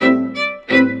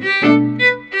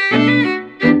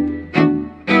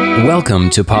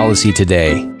Welcome to Policy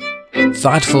Today,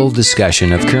 thoughtful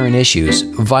discussion of current issues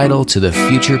vital to the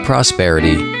future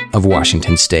prosperity of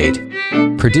Washington State.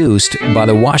 Produced by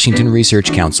the Washington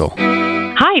Research Council.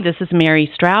 Hi, this is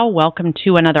Mary Strow. Welcome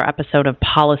to another episode of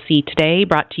Policy Today,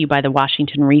 brought to you by the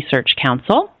Washington Research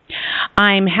Council.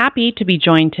 I'm happy to be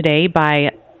joined today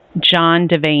by John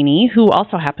Devaney, who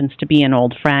also happens to be an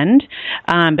old friend,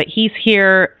 but he's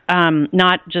here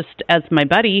not just as my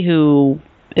buddy who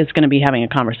is going to be having a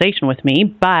conversation with me,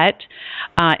 but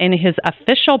in his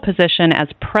official position as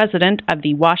president of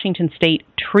the Washington State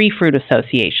Tree Fruit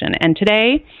Association. And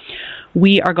today,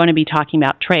 we are going to be talking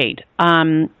about trade.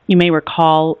 You may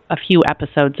recall a few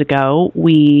episodes ago,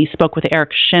 we spoke with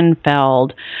Eric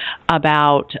Schinfeld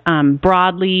about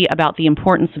broadly about the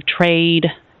importance of trade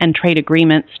and trade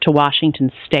agreements to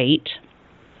Washington State.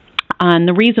 And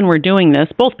the reason we're doing this,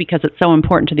 both because it's so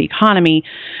important to the economy,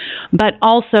 but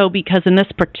also because in this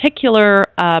particular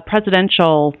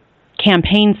presidential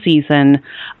campaign season,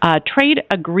 trade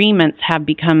agreements have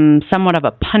become somewhat of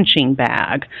a punching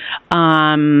bag.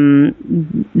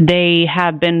 They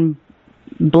have been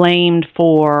blamed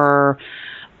for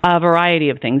a variety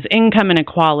of things: income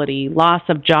inequality, loss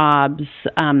of jobs,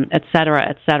 et cetera,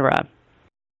 et cetera.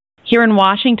 Here in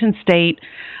Washington State,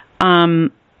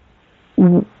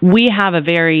 we have a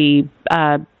very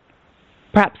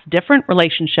perhaps different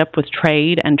relationship with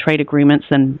trade and trade agreements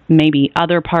than maybe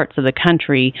other parts of the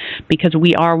country, because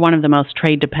we are one of the most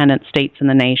trade-dependent states in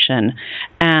the nation.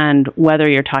 And whether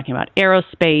you're talking about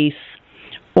aerospace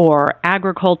or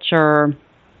agriculture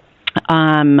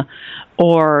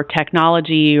or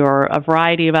technology or a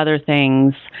variety of other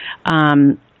things,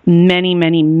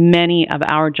 many of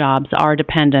our jobs are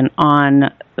dependent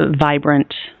on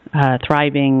vibrant,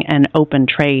 thriving, and open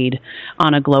trade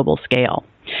on a global scale.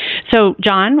 So,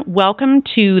 John, welcome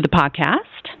to the podcast.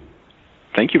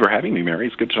 Thank you for having me, Mary.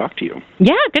 It's good to talk to you.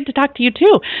 Yeah, good to talk to you,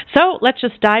 too. So let's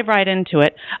just dive right into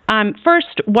it.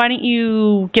 First, why don't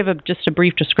you give just a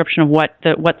brief description of what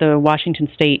the Washington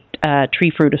State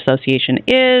Tree Fruit Association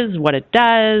is, what it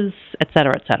does, et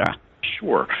cetera, et cetera.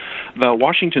 Sure. The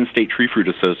Washington State Tree Fruit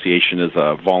Association is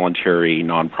a voluntary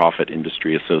nonprofit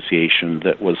industry association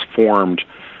that was formed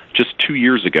just 2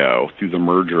 years ago through the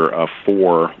merger of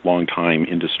 4 longtime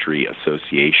industry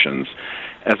associations.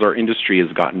 As our industry has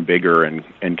gotten bigger and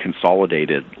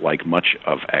consolidated, like much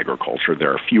of agriculture,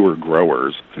 there are fewer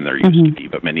growers than there used to be,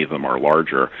 but many of them are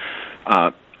larger.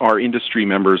 Our industry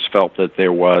members felt that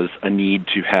there was a need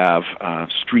to have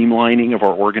streamlining of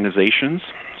our organizations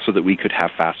so that we could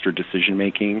have faster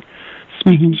decision-making,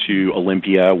 speak to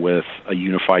Olympia with a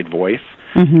unified voice,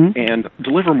 and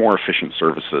deliver more efficient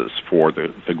services for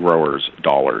the growers'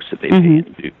 dollars that they pay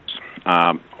in dues.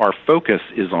 Our focus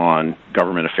is on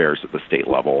government affairs at the state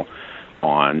level,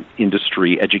 on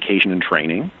industry education and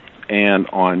training, and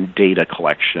on data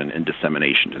collection and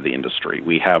dissemination to the industry.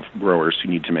 We have growers who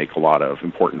need to make a lot of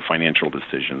important financial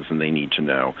decisions, and they need to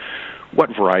know what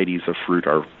varieties of fruit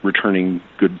are returning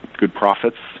good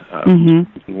profits,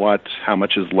 how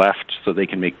much is left, so they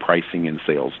can make pricing and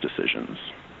sales decisions.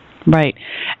 Right.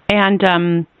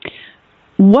 And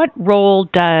what role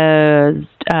does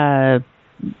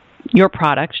your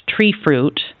product, tree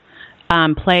fruit,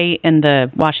 play in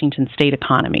the Washington State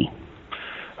economy?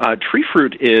 Tree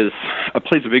fruit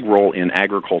plays a big role in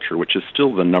agriculture, which is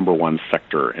still the number one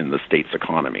sector in the state's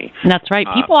economy. That's right.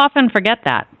 People often forget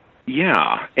that.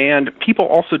 Yeah, and people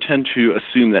also tend to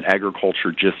assume that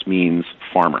agriculture just means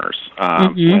farmers,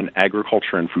 when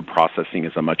agriculture and food processing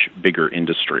is a much bigger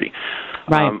industry.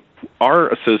 Right. Our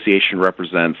association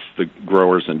represents the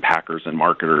growers and packers and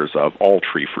marketers of all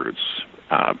tree fruits.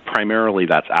 Primarily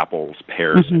that's apples,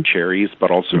 pears, and cherries, but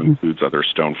also includes other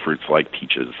stone fruits like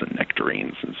peaches and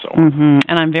nectarines and so on.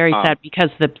 And I'm very sad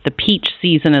because the peach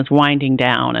season is winding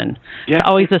down, and it's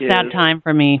always a sad time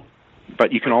for me.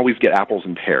 But you can always get apples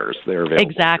and pears. They're available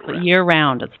exactly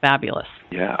year-round. It's fabulous.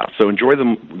 Yeah, so enjoy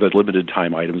the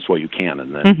limited-time items while you can,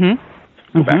 and then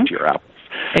go back to your apples.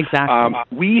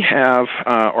 Exactly. We have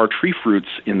our tree fruits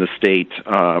in the state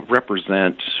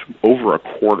represent over a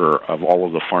quarter of all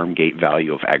of the farm gate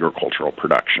value of agricultural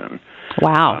production.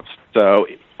 Wow. So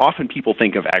often people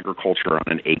think of agriculture on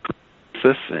an acre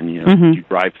basis, and you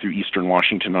drive through eastern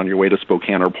Washington on your way to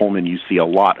Spokane or Pullman, you see a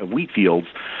lot of wheat fields.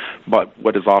 But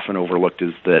what is often overlooked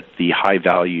is that the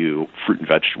high-value fruit and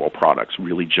vegetable products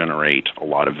really generate a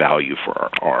lot of value for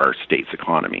our state's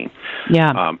economy.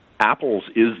 Yeah. Apples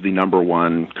is the number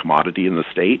one commodity in the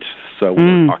state, so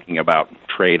when we're talking about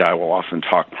trade, I will often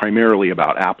talk primarily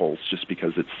about apples just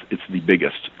because it's the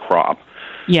biggest crop.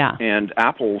 Yeah. And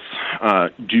apples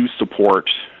do support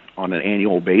on an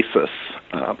annual basis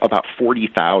about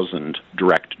 40,000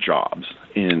 direct jobs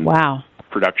in wow.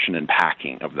 production and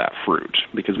packing of that fruit,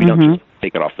 because we don't just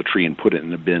take it off the tree and put it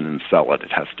in a bin and sell it.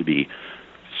 It has to be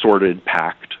sorted,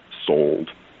 packed, sold,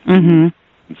 and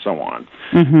so on.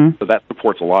 So that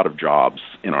supports a lot of jobs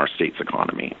in our state's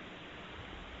economy.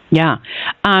 Yeah.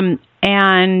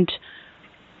 And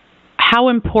how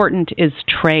important is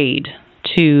trade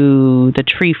to the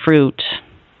tree fruit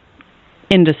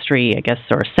industry, I guess,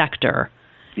 or sector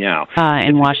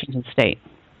in Washington State?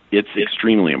 It's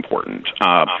extremely important.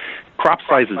 Crop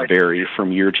sizes vary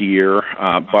from year to year,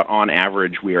 but on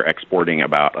average, we are exporting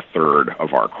about a third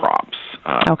of our crops,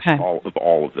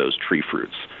 all of those tree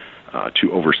fruits,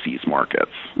 to overseas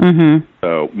markets.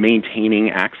 So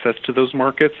maintaining access to those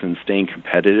markets and staying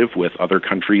competitive with other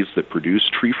countries that produce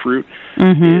tree fruit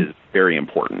is very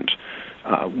important.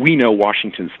 We know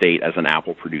Washington State as an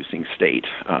apple-producing state.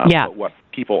 But what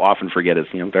people often forget is,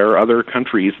 there are other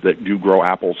countries that do grow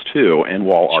apples too, and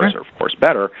while ours are, of course,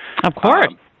 better,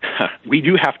 we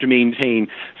do have to maintain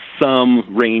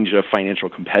some range of financial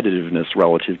competitiveness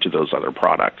relative to those other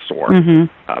products, or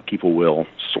people will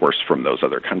source from those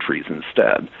other countries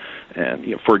instead. And,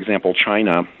 for example,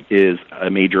 China is a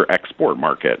major export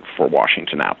market for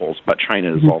Washington apples, but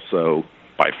China is also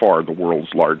by far the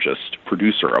world's largest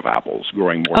producer of apples,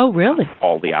 growing more than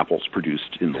all the apples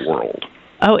produced in the world.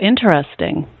 Oh,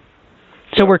 interesting.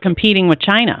 So we're competing with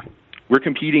China. We're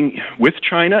competing with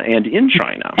China and in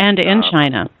China. And in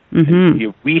China.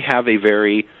 We have a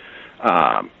very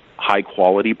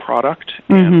high-quality product,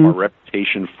 and our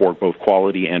reputation for both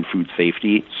quality and food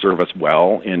safety serve us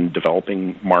well in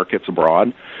developing markets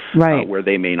abroad, where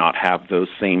they may not have those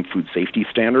same food safety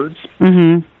standards.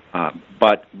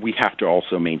 But we have to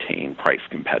also maintain price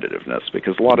competitiveness,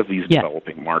 because a lot of these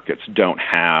developing markets don't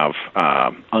have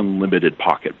unlimited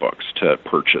pocketbooks to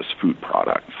purchase food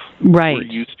products. We're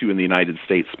used to, in the United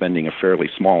States, spending a fairly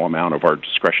small amount of our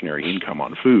discretionary income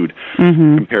on food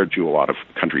compared to a lot of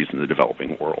countries in the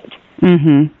developing world.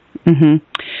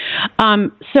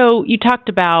 So you talked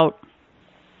about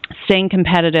staying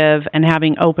competitive and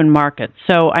having open markets.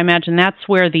 So I imagine that's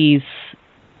where the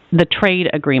trade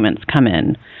agreements come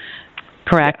in.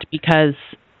 Correct, because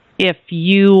if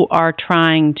you are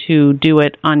trying to do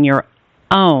it on your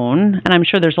own, and I'm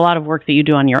sure there's a lot of work that you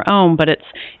do on your own, but it's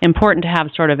important to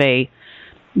have sort of a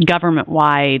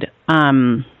government-wide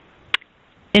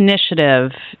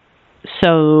initiative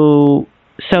so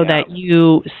that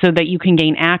you can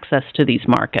gain access to these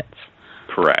markets.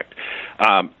 Correct.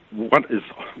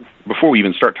 Before we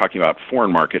even start talking about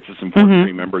foreign markets, it's important to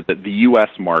remember that the U.S.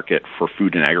 market for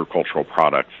food and agricultural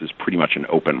products is pretty much an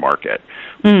open market.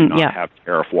 We do not have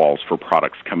tariff walls for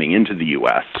products coming into the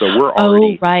U.S. So we're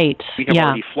already we have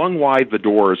already flung wide the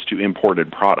doors to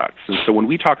imported products. And so when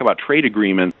we talk about trade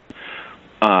agreements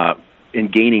in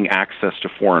gaining access to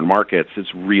foreign markets,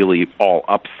 it's really all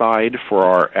upside for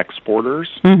our exporters,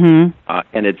 and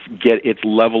it's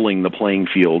leveling the playing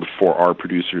field for our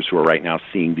producers who are right now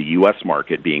seeing the U.S.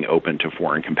 market being open to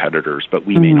foreign competitors, but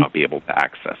we may not be able to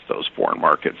access those foreign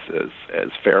markets as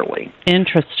fairly.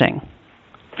 Interesting.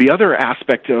 The other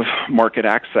aspect of market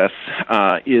access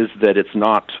is that it's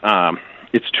not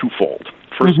it's twofold.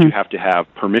 First, you have to have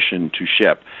permission to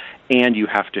ship, and you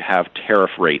have to have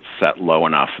tariff rates set low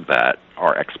enough that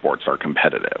our exports are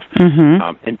competitive.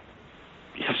 And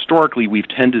historically, we've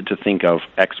tended to think of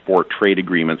export trade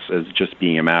agreements as just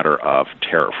being a matter of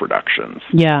tariff reductions.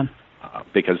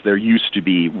 Because there used to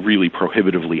be really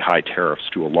prohibitively high tariffs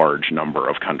to a large number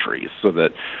of countries, so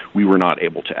that we were not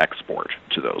able to export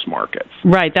to those markets.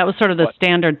 Right, that was sort of the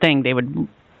standard thing. They would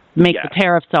make the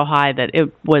tariff so high that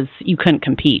you couldn't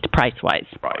compete price-wise.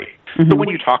 Right. So when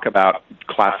you talk about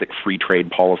classic free trade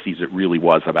policies, it really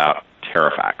was about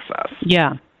tariff access.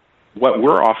 What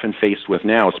we're often faced with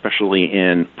now, especially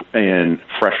in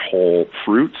fresh whole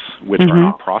fruits, which are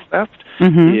not processed,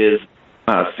 is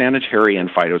sanitary and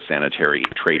phytosanitary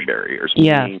trade barriers.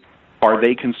 Meaning, are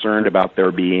they concerned about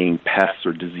there being pests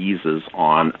or diseases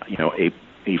on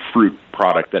a fruit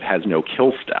product that has no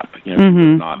kill step?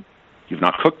 You've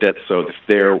not cooked it, so if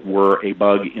there were a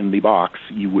bug in the box,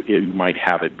 you might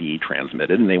have it be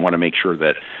transmitted, and they want to make sure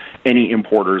that any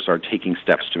importers are taking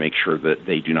steps to make sure that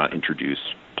they do not introduce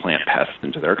plant pests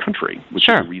into their country, which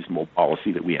is a reasonable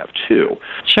policy that we have too.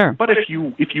 But if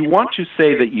you want to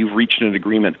say that you've reached an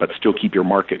agreement but still keep your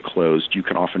market closed, you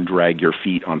can often drag your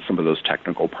feet on some of those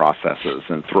technical processes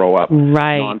and throw up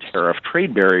non-tariff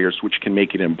trade barriers, which can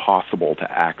make it impossible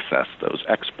to access those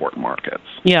export markets.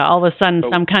 All of a sudden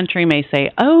some country may say,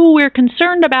 oh, we're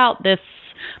concerned about this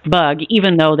bug,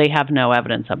 even though they have no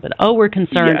evidence of it. Oh, we're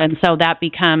concerned, and so that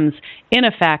becomes, in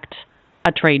effect,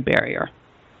 a trade barrier.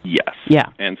 Yes. Yeah.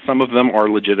 And some of them are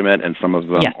legitimate and some of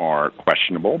them are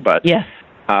questionable, but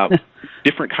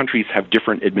different countries have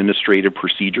different administrative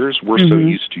procedures. We're so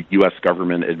used to U.S.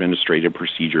 government administrative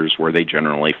procedures where they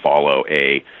generally follow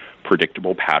a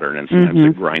predictable pattern, and sometimes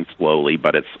it grinds slowly,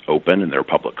 but it's open and there are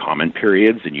public comment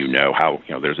periods, and how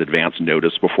there's advance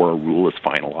notice before a rule is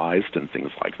finalized and things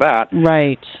like that.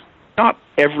 Right. Not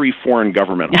every foreign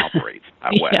government operates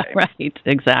that way. Yeah, right.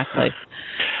 Exactly.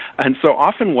 And so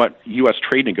often what U.S.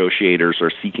 trade negotiators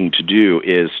are seeking to do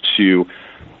is to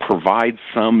provide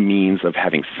some means of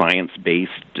having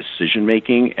science-based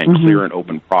decision-making and clear and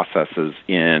open processes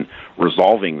in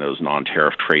resolving those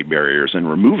non-tariff trade barriers and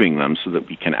removing them so that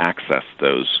we can access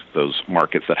those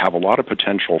markets that have a lot of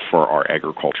potential for our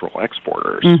agricultural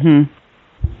exporters.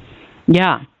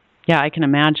 Yeah, I can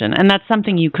imagine. And that's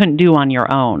something you couldn't do on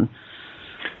your own.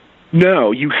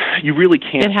 No, you really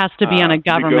can't. It has to be on a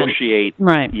government. Negotiate.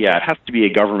 Right. Yeah, it has to be a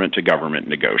government-to-government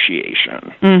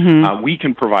negotiation. We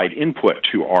can provide input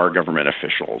to our government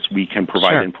officials. We can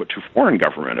provide input to foreign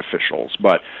government officials.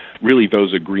 But really,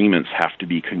 those agreements have to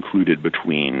be concluded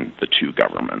between the two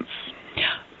governments.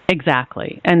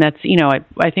 Exactly. And that's,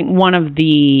 I think one of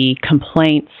the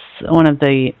complaints, one of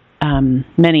the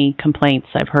many complaints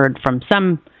I've heard from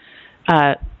some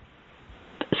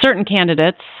certain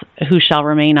candidates who shall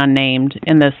remain unnamed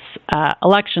in this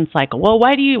election cycle. Well,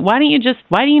 why do you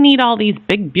need all these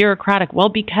big bureaucratic? Well,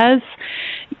 because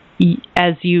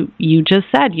as you just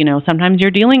said, sometimes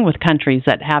you're dealing with countries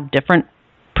that have different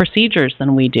procedures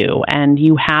than we do, and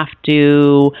you have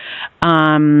to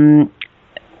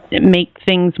make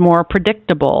things more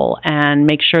predictable and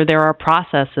make sure there are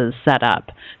processes set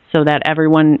up so that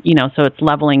everyone, so it's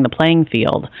leveling the playing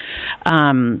field.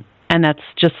 And that's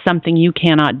just something you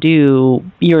cannot do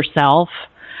yourself.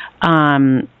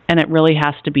 And it really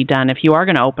has to be done. If you are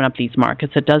going to open up these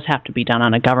markets, it does have to be done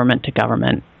on a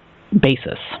government-to-government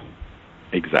basis.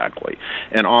 Exactly.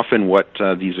 And often what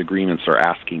these agreements are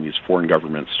asking these foreign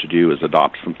governments to do is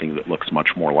adopt something that looks much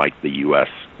more like the U.S.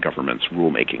 government's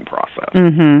rulemaking process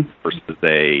versus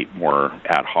a more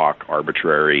ad hoc,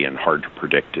 arbitrary, and hard to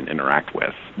predict and interact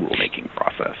with rulemaking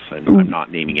process. And I'm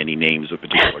not naming any names of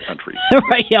particular countries.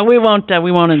 Right, yeah, we won't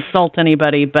insult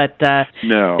anybody, but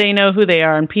no. They know who they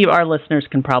are, and our listeners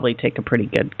can probably take a pretty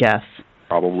good guess.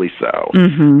 Probably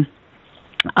so.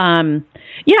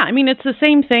 Yeah, I mean, it's the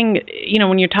same thing,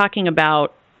 when you're talking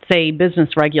about, say, business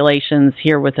regulations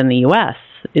here within the U.S.,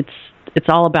 it's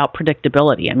all about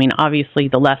predictability. I mean, obviously,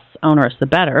 the less onerous, the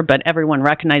better, but everyone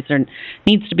recognizes there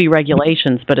needs to be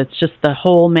regulations, but it's just the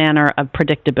whole manner of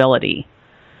predictability.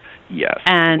 Yes.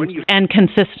 And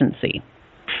consistency.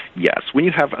 Yes. When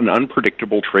you have an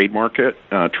unpredictable trade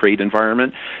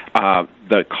environment,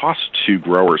 the cost to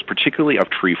growers, particularly of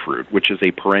tree fruit, which is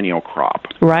a perennial crop.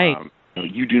 Right.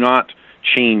 You do not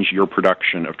change your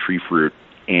production of tree fruit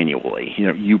annually.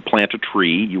 You plant a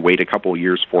tree, you wait a couple of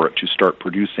years for it to start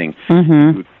producing.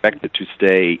 You expect it to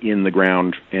stay in the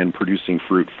ground and producing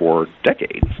fruit for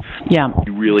decades. Yeah.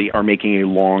 You really are making a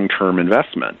long-term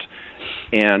investment.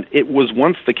 And it was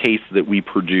once the case that we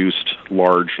produced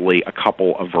largely a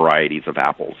couple of varieties of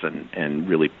apples and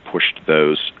really pushed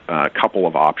those couple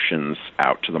of options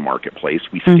out to the marketplace.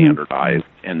 We standardized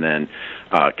and then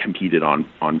competed on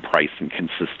price and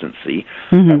consistency.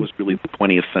 That was really the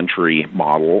 20th century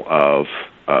model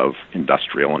of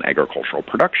industrial and agricultural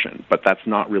production. But that's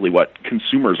not really what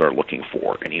consumers are looking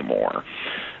for anymore.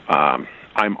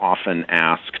 I'm often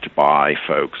asked by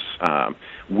folks,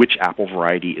 which apple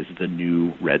variety is the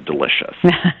new Red Delicious?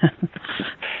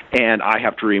 And I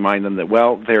have to remind them that,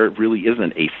 there really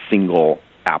isn't a single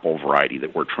apple variety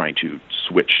that we're trying to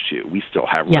switch to. We still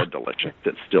have Red Delicious.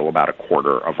 That's still about a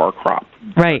quarter of our crop.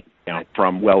 Right. Down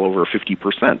from well over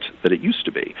 50% that it used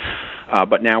to be.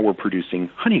 But now we're producing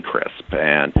Honeycrisp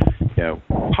and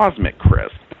Cosmic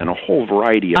Crisp and a whole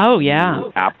variety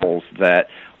of apples that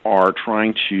are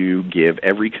trying to give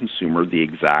every consumer the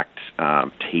exact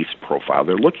taste profile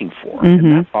they're looking for.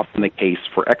 And that's often the case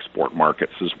for export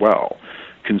markets as well.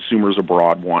 Consumers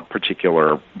abroad want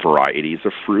particular varieties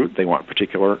of fruit. They want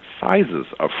particular sizes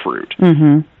of fruit.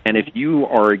 And if you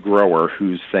are a grower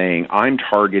who's saying, I'm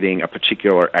targeting a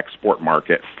particular export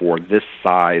market for this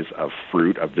size of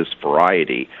fruit of this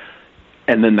variety,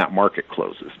 and then that market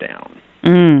closes down,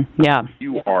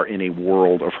 you are in a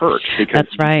world of hurt because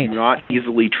you do not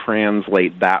easily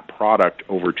translate that product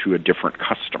over to a different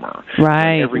customer.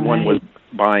 Right. If everyone was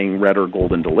buying Red or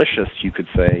Golden Delicious, you could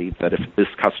say that if this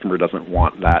customer doesn't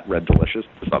want that Red Delicious,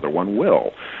 this other one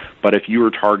will. But if you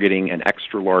are targeting an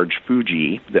extra large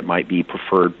Fuji that might be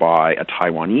preferred by a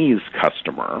Taiwanese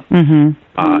customer,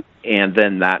 and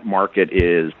then that market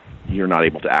is you're not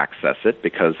able to access it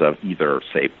because of either,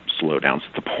 say, slowdowns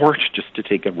at the port, just to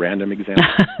take a random example,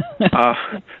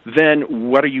 then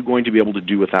what are you going to be able to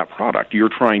do with that product? You're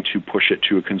trying to push it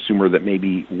to a consumer that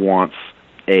maybe wants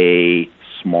a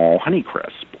small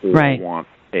Honeycrisp or wants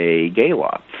a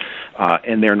Gala,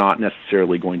 and they're not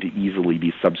necessarily going to easily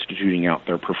be substituting out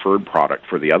their preferred product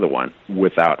for the other one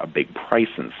without a big price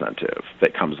incentive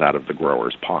that comes out of the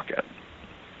grower's pocket.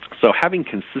 So having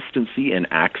consistency and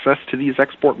access to these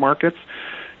export markets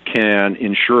can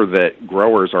ensure that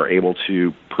growers are able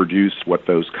to produce what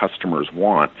those customers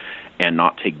want and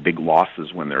not take big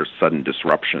losses when there's sudden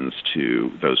disruptions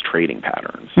to those trading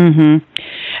patterns. Mm-hmm.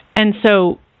 And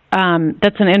so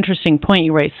that's an interesting point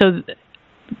you raised. So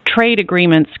trade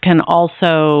agreements can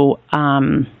also,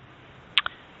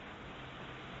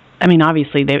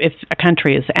 obviously, if a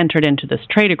country has entered into this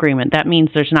trade agreement, that means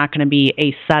there's not going to be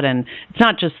a sudden, it's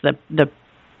not just the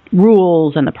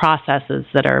rules and the processes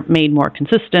that are made more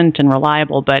consistent and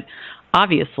reliable, but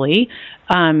obviously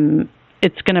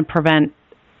it's going to prevent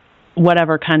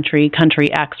whatever country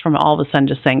X, from all of a sudden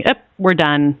just saying, we're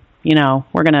done,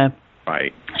 we're going to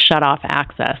shut off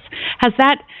access. Has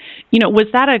that, was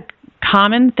that a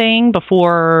common thing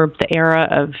before the era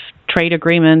of trade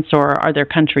agreements, or are there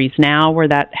countries now where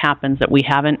that happens, that we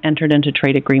haven't entered into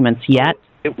trade agreements yet?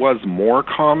 It was more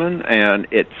common, and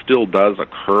it still does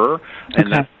occur,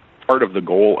 and that's part of the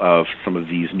goal of some of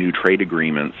these new trade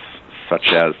agreements,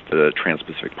 such as the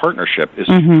Trans-Pacific Partnership, is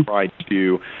to try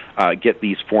to get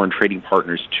these foreign trading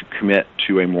partners to commit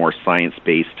to a more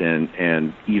science-based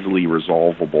and easily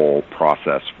resolvable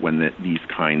process when these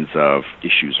kinds of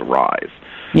issues arise.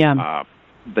 Yeah.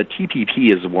 The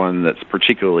TPP is one that's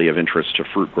particularly of interest to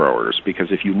fruit growers,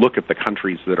 because if you look at the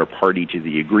countries that are party to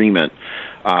the agreement,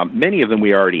 many of them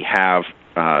we already have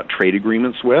trade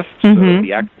agreements with, so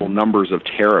the actual numbers of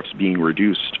tariffs being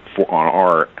reduced on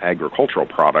our agricultural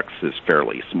products is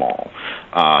fairly small.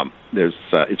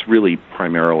 It's really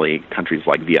primarily countries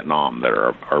like Vietnam that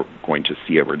are going to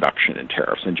see a reduction in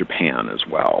tariffs, and Japan as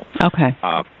well. Okay.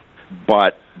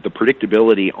 But the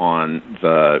predictability on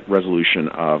the resolution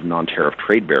of non-tariff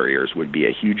trade barriers would be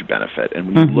a huge benefit.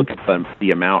 And when you look at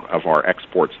the amount of our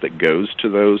exports that goes to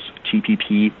those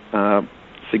TPP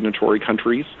signatory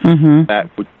countries,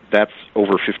 that's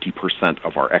over 50%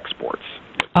 of our exports.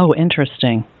 Oh,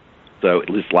 interesting. So at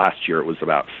least last year it was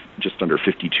about just under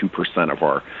 52% of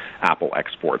our apple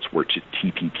exports were to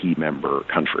TPP member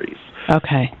countries.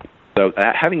 Okay. So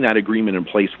having that agreement in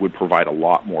place would provide a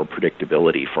lot more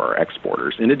predictability for our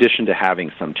exporters, in addition to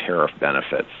having some tariff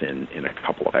benefits in a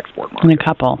couple of export markets. In a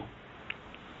couple.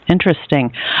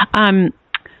 Interesting.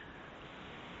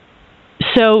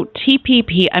 So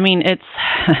TPP,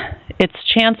 its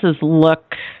chances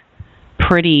look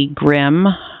pretty grim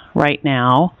right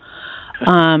now.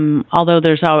 Although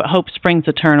there's hope springs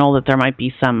eternal that there might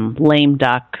be some lame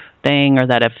duck thing, or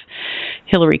that if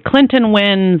Hillary Clinton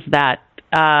wins, that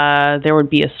there would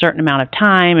be a certain amount of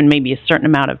time and maybe a certain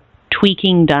amount of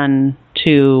tweaking done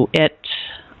to it.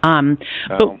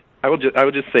 I would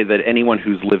just say that anyone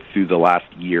who's lived through the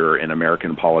last year in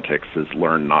American politics has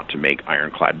learned not to make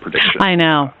ironclad predictions. I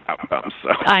know. Outcomes, so.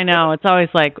 I know. It's always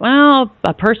like, well,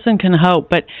 a person can hope,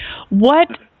 but what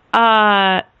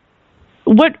are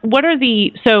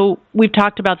the? So we've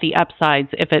talked about the upsides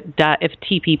if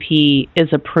TPP is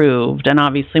approved, and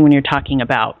obviously when you're talking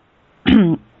about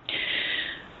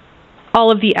all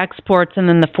of the exports and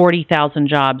then the 40,000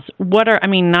 jobs,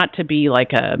 not to be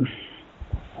like a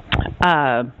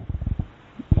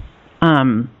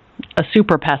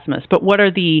super pessimist, but what are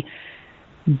the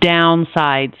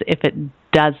downsides if it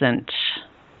doesn't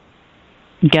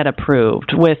get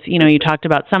approved? With, you talked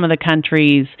about some of the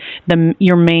countries,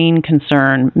 your major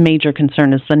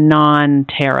concern is the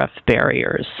non-tariff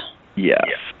barriers. Yes.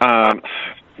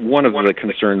 One of the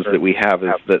concerns that we have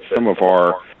is that some of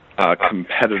our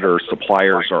competitor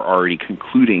suppliers are already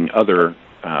concluding other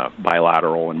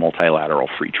bilateral and multilateral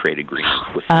free trade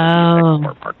agreements with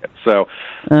export markets. So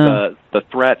the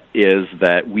threat is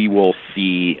that we will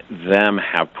see them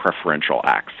have preferential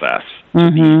access to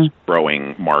these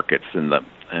growing markets in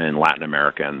Latin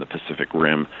America and the Pacific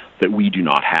Rim that we do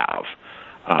not have.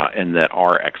 And that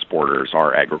our exporters,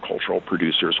 our agricultural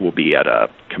producers, will be at a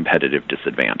competitive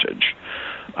disadvantage.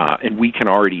 And we can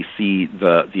already see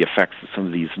the effects of some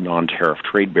of these non-tariff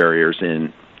trade barriers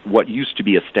in what used to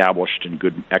be established in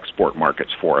good export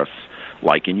markets for us,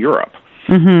 like in Europe.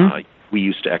 We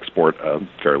used to export a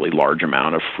fairly large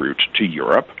amount of fruit to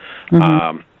Europe.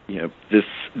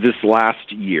 This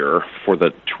last year, for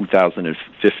the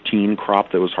 2015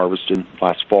 crop that was harvested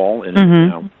last fall and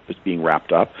now is being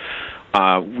wrapped up,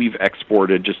 we've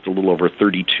exported just a little over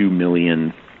 32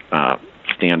 million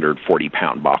standard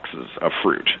 40-pound boxes of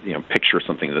fruit. Picture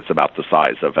something that's about the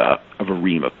size of a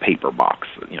ream of paper box.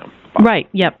 Right.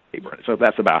 Yep. Paper. So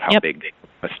that's about how big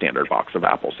a standard box of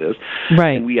apples is.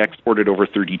 Right. And we exported over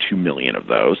 32 million of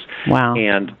those. Wow.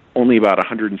 And only about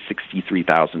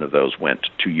 163,000 of those went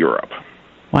to Europe.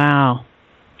 Wow.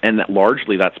 And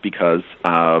largely that's because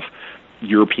of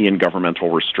European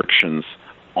governmental restrictions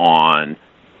on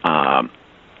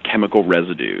chemical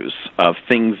residues of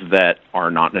things that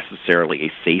are not necessarily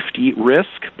a safety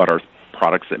risk, but are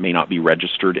products that may not be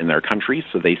registered in their country.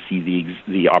 So they see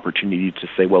the opportunity to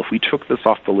say, well, if we took this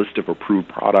off the list of approved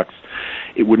products,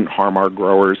 it wouldn't harm our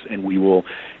growers, and we will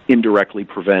indirectly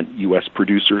prevent U.S.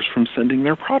 producers from sending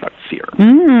their products here.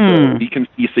 So we can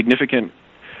see significant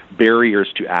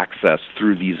barriers to access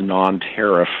through these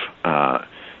non-tariff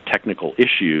technical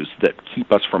issues that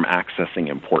keep us from accessing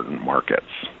important markets.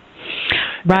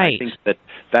 Right. And I think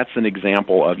that's an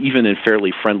example of, even in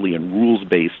fairly friendly and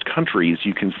rules-based countries,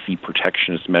 you can see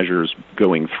protectionist measures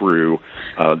going through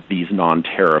these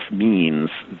non-tariff means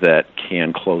that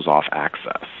can close off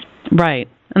access. Right.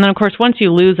 And then, of course, once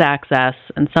you lose access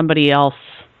and somebody else,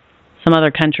 some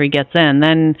other country gets in,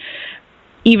 then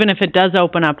even if it does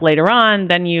open up later on,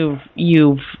 then you've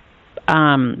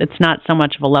it's not so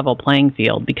much of a level playing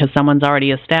field because someone's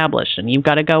already established, and you've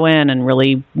got to go in and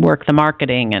really work the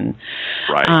marketing and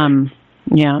right.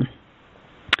 Yeah.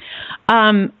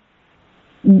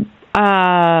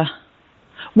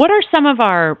 What are some of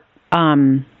our?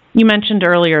 You mentioned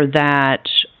earlier that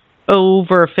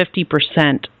over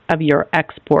 50% of your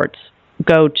exports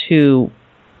go to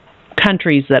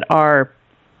countries that are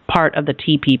part of the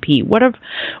TPP. What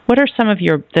are some of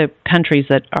the countries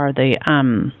that are the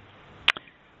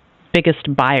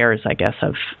biggest buyers, I guess,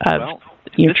 of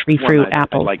your tree fruit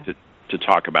apples? I'd like to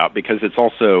talk about, because it's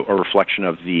also a reflection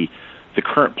of the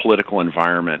current political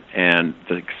environment and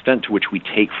the extent to which we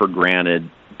take for granted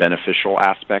beneficial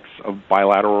aspects of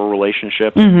bilateral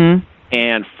relationships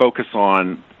and focus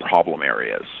on problem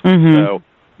areas. So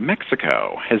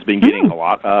Mexico has been getting a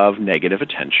lot of negative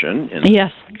attention in the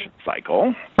election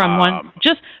cycle from one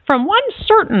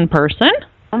certain person.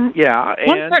 One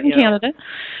certain candidate.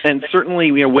 And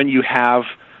certainly, when you have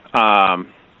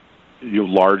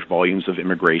large volumes of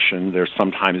immigration, there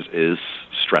sometimes is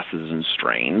stresses and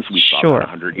strains. We saw that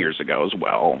 100 years ago as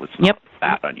well. It's not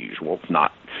that unusual. It's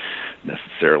not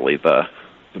necessarily the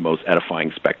most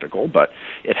edifying spectacle, but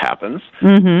it happens.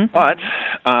 But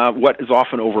what is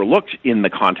often overlooked in the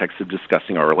context of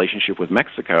discussing our relationship with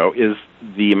Mexico is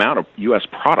the amount of U.S.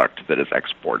 product that is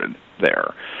exported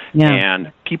there.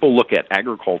 And people look at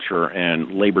agriculture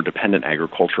and labor-dependent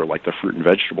agriculture like the fruit and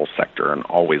vegetable sector and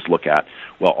always look at,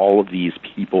 well, all of these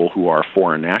people who are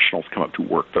foreign nationals come up to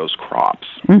work those crops.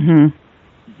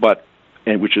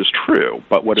 Which is true,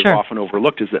 but what is often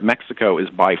overlooked is that Mexico is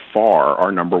by far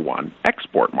our number one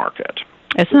export market.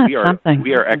 Isn't that something?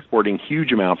 We are exporting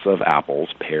huge amounts of apples,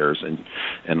 pears, and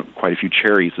quite a few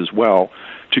cherries as well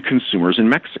to consumers in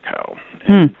Mexico.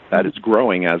 And that is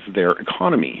growing as their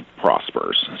economy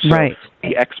prospers. So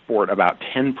we export about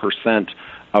 10%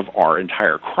 of our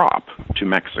entire crop to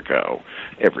Mexico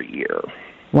every year.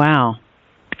 Wow.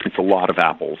 It's a lot of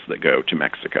apples that go to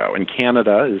Mexico. And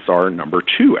Canada is our number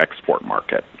 2 export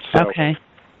market. So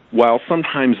while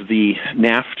sometimes the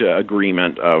NAFTA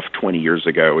agreement of 20 years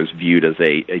ago is viewed as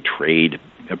a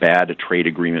bad trade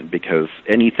agreement because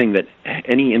any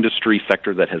industry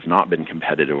sector that has not been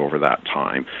competitive over that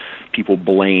time, people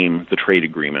blame the trade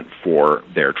agreement for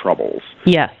their troubles.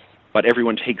 Yes. But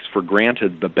everyone takes for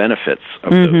granted the benefits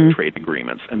of those trade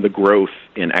agreements and the growth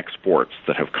in exports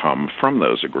that have come from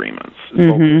those agreements.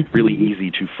 It's really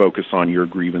easy to focus on your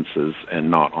grievances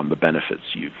and not on the benefits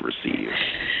you've received.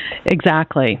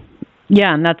 Exactly.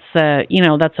 Yeah, and that's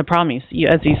that's a problem. As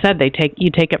you said, you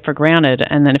take it for granted,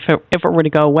 and then if it were to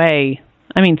go away,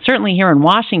 I mean, certainly here in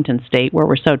Washington State, where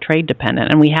we're so trade dependent,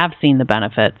 and we have seen the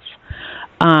benefits.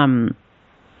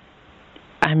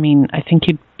 I mean, I think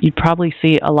you'd probably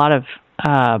see a lot of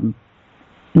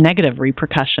negative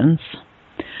repercussions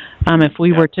if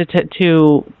we were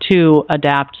to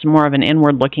adapt more of an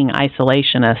inward-looking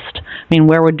isolationist. I mean,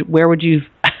 where would you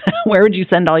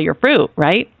send all your fruit,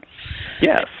 right?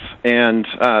 Yes, and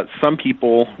some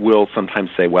people will sometimes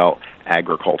say, well,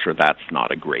 agriculture, that's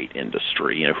not a great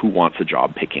industry. Who wants a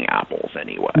job picking apples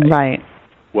anyway? Right.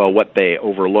 Well, what they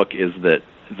overlook is that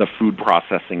the food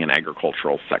processing and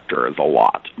agricultural sector is a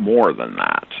lot more than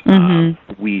that.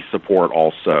 We support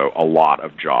also a lot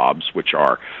of jobs which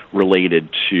are related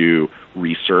to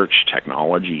research,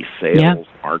 technology, sales,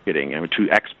 marketing. I mean, to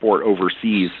export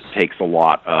overseas takes a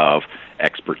lot of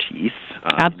expertise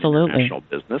in international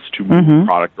business to move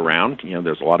product around.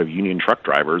 There's a lot of union truck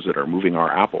drivers that are moving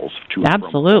our apples to and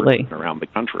from around the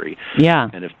country.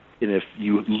 And if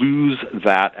you lose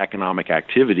that economic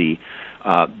activity,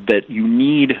 that you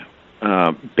need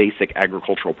basic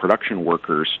agricultural production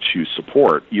workers to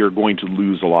support, you're going to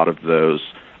lose a lot of those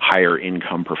higher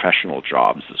income professional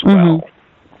jobs as well.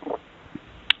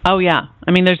 Oh yeah,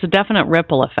 I mean, there's a definite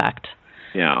ripple effect.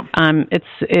 Yeah.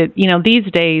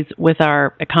 These days with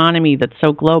our economy that's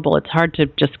so global, it's hard to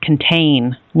just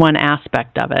contain one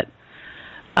aspect of it,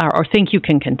 or think you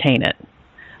can contain it.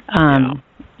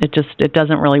 It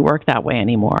doesn't really work that way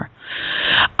anymore.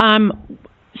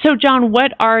 So John,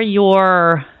 what are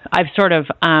your? I've sort of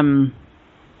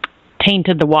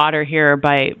tainted the water here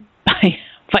by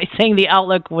saying the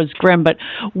outlook was grim, but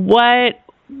what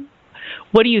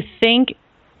do you think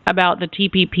about the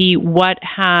TPP? What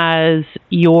has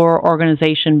your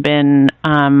organization been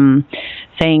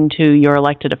saying to your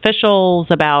elected officials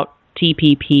about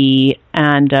TPP,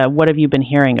 and what have you been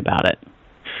hearing about it?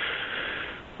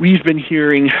 We've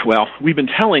been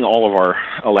telling all of our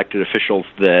elected officials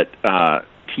that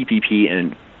TPP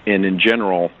and in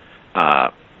general,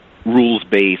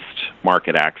 rules-based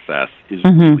market access is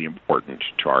really important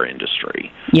to our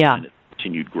industry. And its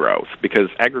continued growth, because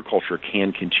agriculture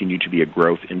can continue to be a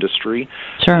growth industry.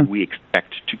 Sure. We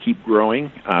expect to keep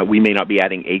growing. We may not be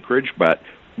adding acreage, but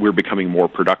we're becoming more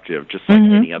productive, just like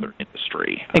any other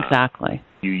industry. Exactly.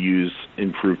 You use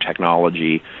improved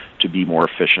technology to be more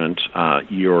efficient,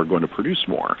 you're going to produce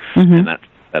more. And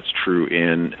that's true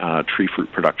in tree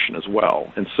fruit production as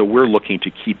well. And so we're looking to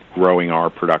keep growing our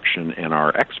production and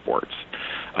our exports.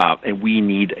 And we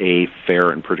need a fair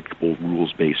and predictable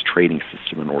rules-based trading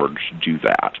system in order to do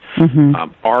that.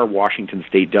 Our Washington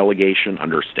State delegation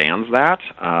understands that,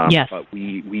 but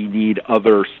we need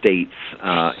other states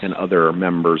and other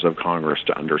members of Congress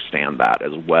to understand that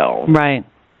as well. Right.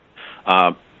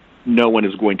 No one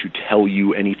is going to tell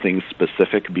you anything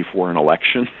specific before an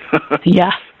election.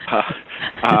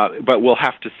 But we'll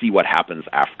have to see what happens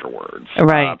afterwards.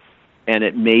 Right. And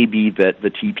it may be that the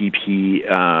TPP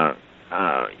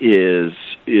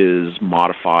is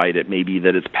modified. It may be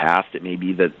that it's passed. It may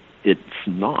be that it's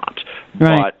not.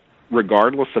 Right. But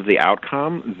regardless of the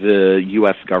outcome, the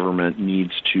U.S. government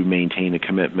needs to maintain a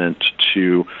commitment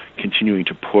to continuing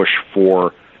to push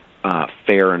for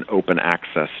fair and open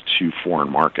access to foreign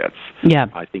markets.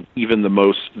 I think even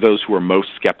those who are most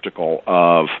skeptical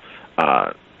of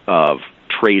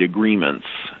trade agreements,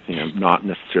 not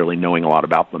necessarily knowing a lot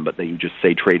about them, but they just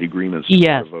say trade agreements to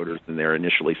the voters, and they're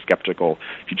initially skeptical.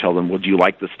 If you tell them, well, do you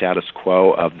like the status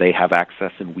quo of they have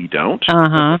access and we don't?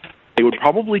 They would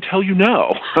probably tell you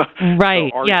no.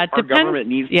 Right. So it depends. Government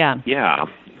needs.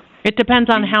 It depends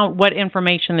on what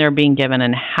information they're being given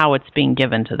and how it's being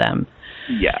given to them.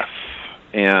 Yes.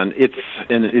 And it's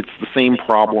the same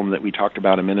problem that we talked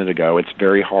about a minute ago. It's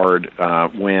very hard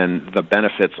when the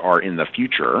benefits are in the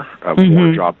future of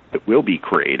more jobs that will be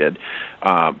created,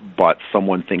 but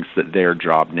someone thinks that their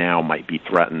job now might be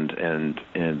threatened, and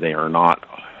they are not.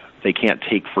 They can't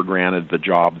take for granted the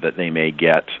job that they may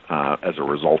get as a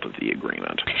result of the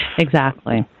agreement.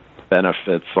 Exactly.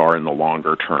 Benefits are in the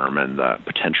longer term, and the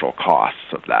potential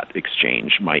costs of that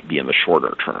exchange might be in the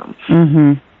shorter term.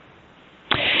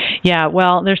 Yeah,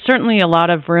 well, there's certainly a lot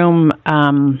of room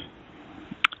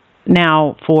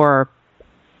now for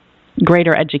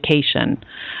greater education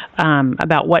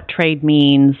about what trade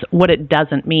means, what it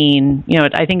doesn't mean.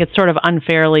 I think it's sort of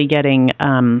unfairly getting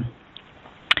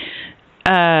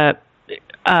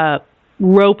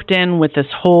roped in with this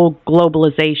whole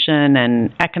globalization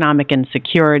and economic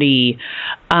insecurity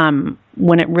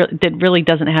when it really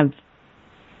doesn't have,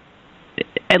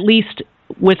 at least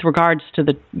with regards to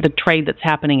the trade that's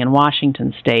happening in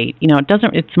Washington State. It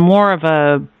doesn't. It's more of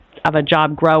a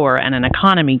job grower and an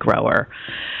economy grower,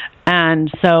 and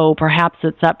so perhaps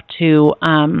it's up to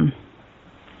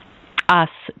us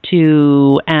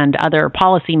and other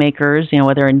policymakers,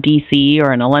 whether in D.C.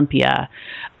 or in Olympia,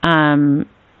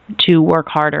 to work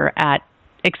harder at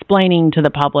explaining to the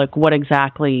public what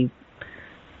exactly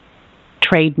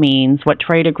trade means, what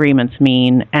trade agreements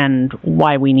mean, and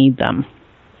why we need them.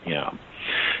 Yeah.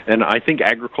 And I think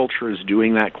agriculture is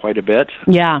doing that quite a bit.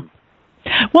 Yeah.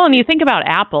 Well, and you think about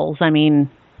apples, I mean,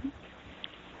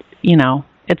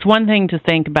 it's one thing to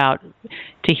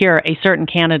hear a certain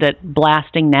candidate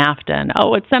blasting NAFTA and,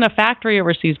 it's in a factory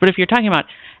overseas. But if you're talking about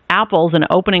apples and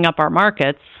opening up our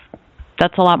markets,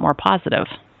 that's a lot more positive.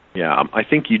 Yeah, I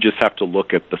think you just have to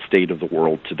look at the state of the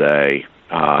world today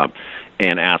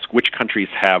and ask which countries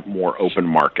have more open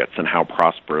markets and how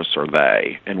prosperous are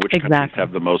they, and which countries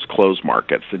have the most closed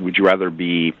markets. And would you rather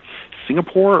be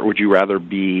Singapore or would you rather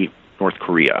be North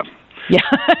Korea? Yeah,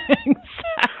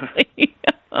 exactly.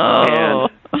 And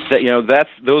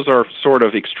those are sort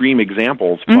of extreme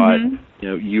examples, but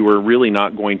you are really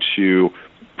not going to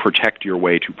protect your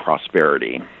way to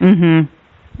prosperity.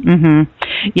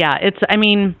 Yeah,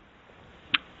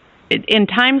 in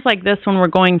times like this when we're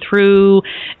going through,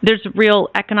 there's a real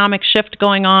economic shift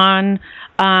going on,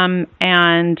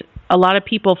 and a lot of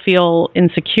people feel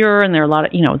insecure, and there are a lot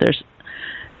of, there's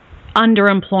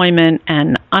underemployment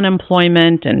and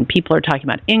unemployment, and people are talking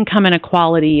about income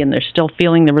inequality, and they're still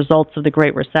feeling the results of the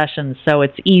Great Recession. So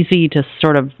it's easy to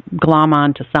sort of glom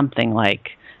onto something like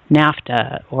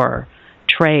NAFTA or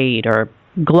trade or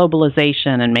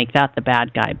globalization and make that the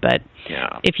bad guy. But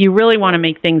if you really want to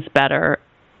make things better,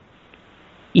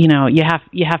 you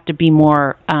have to be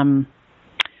more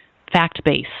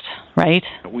fact-based, right?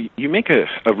 You make a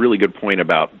really good point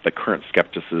about the current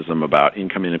skepticism about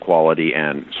income inequality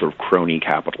and sort of crony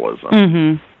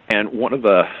capitalism. And one of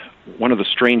the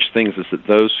strange things is that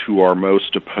those who are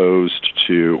most opposed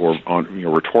to, or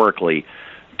rhetorically,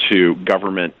 to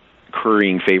government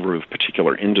currying favor of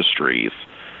particular industries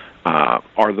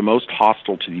are the most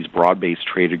hostile to these broad-based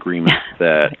trade agreements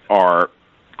that are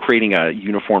creating a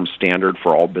uniform standard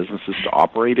for all businesses to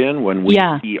operate in. When we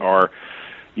see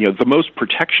the most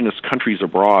protectionist countries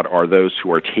abroad are those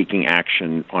who are taking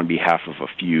action on behalf of a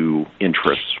few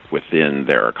interests within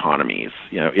their economies.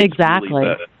 Exactly.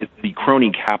 Really it's the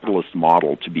crony capitalist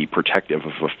model to be protective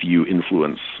of a few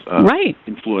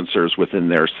influencers within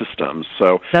their systems.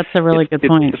 So that's a really good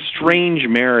point. It's a strange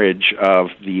marriage of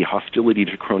the hostility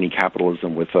to crony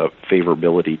capitalism with a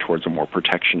favorability towards a more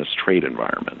protectionist trade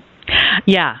environment.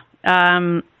 Yeah.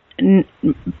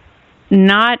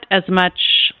 Not as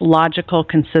much logical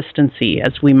consistency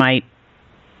as we might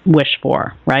wish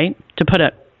for, right? To put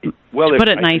it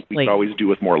nicely. We could always do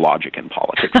with more logic in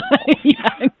politics.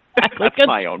 Yeah, exactly. That's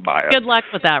my own bias. Good luck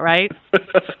with that, right?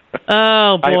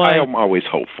 Oh, boy. I am always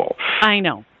hopeful. I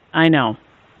know. I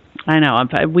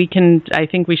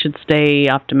think we should stay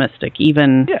optimistic,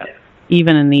 even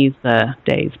in these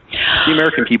days. The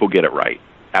American people get it right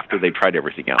after they've tried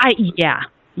everything else.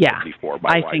 Before,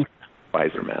 I think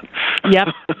wiser men. Yep,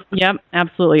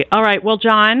 absolutely. All right. Well,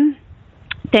 John,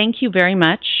 thank you very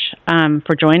much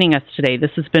for joining us today.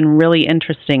 This has been really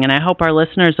interesting, and I hope our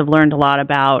listeners have learned a lot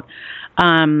about,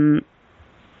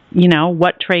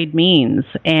 what trade means.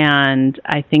 And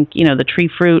I think, the tree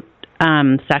fruit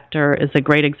sector is a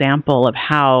great example of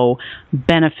how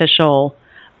beneficial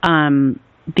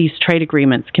these trade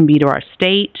agreements can be to our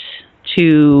state,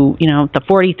 to the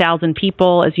 40,000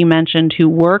 people, as you mentioned, who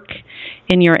work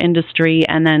in your industry,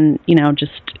 and then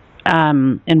just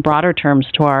in broader terms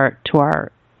to our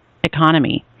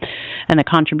economy and the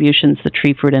contributions the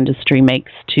tree fruit industry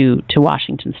makes to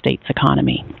Washington State's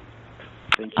economy.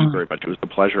 Thank you very much. It was a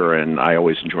pleasure, and I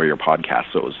always enjoy your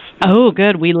podcast. So it was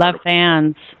good. We love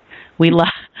fans. We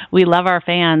love our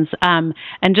fans. And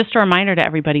just a reminder to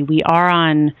everybody, we are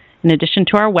on. In addition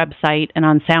to our website and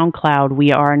on SoundCloud,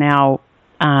 we are now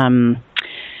on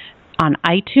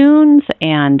iTunes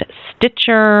and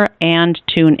Stitcher and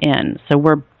TuneIn. So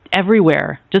we're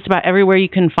everywhere, just about everywhere you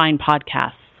can find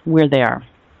podcasts. We're there.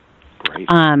 Great.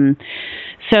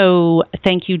 So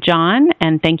thank you, John,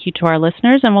 and thank you to our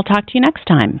listeners, and we'll talk to you next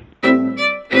time.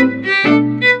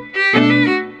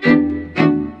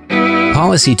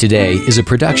 Policy Today is a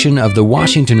production of the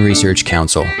Washington Research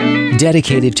Council,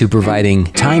 dedicated to providing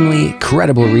timely,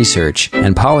 credible research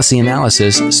and policy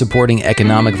analysis supporting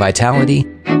economic vitality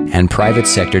and private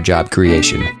sector job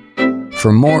creation.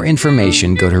 For more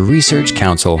information, go to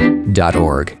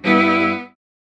researchcouncil.org.